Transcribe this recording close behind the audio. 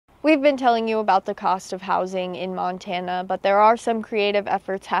We've been telling you about the cost of housing in Montana, but there are some creative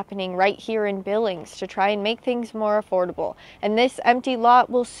efforts happening right here in Billings to try and make things more affordable. And this empty lot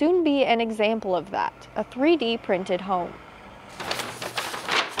will soon be an example of that, a 3D printed home.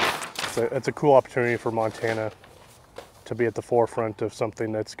 It's a cool opportunity for Montana to be at the forefront of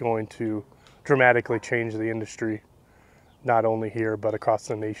something that's going to dramatically change the industry, not only here, but across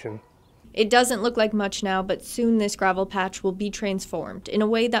the nation. It doesn't look like much now, but soon this gravel patch will be transformed in a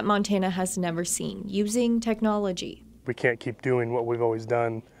way that Montana has never seen, using technology. We can't keep doing what we've always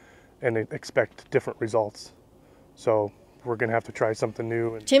done and expect different results. So we're going to have to try something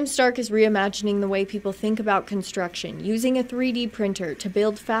new. Tim Stark is reimagining the way people think about construction, using a 3D printer to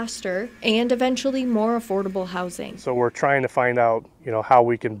build faster and eventually more affordable housing. So we're trying to find out, how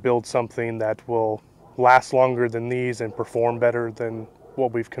we can build something that will last longer than these and perform better than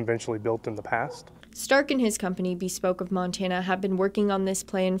what we've conventionally built in the past. Stark and his company, Bespoke of Montana, have been working on this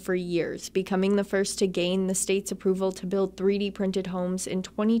plan for years, becoming the first to gain the state's approval to build 3D printed homes in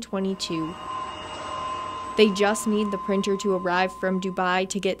 2022. They just need the printer to arrive from Dubai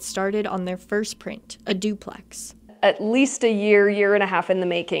to get started on their first print, a duplex. At least a year and a half in the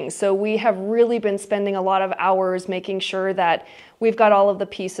making. So we have really been spending a lot of hours making sure that we've got all of the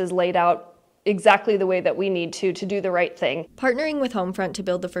pieces laid out exactly the way that we need to do the right thing. Partnering with Homefront to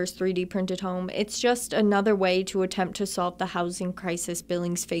build the first 3D printed home, it's just another way to attempt to solve the housing crisis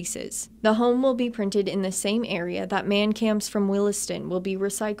Billings faces. The home will be printed in the same area that man cams from Williston will be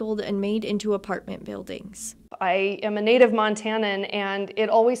recycled and made into apartment buildings. I am a native Montanan, and it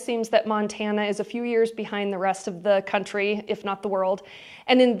always seems that Montana is a few years behind the rest of the country, if not the world.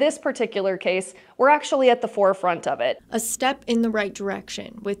 And in this particular case, we're actually at the forefront of it. A step in the right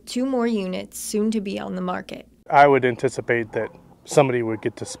direction, with 2 more units soon to be on the market. I would anticipate that somebody would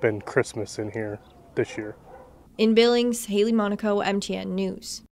get to spend Christmas in here this year. In Billings, Haley Monaco, MTN News.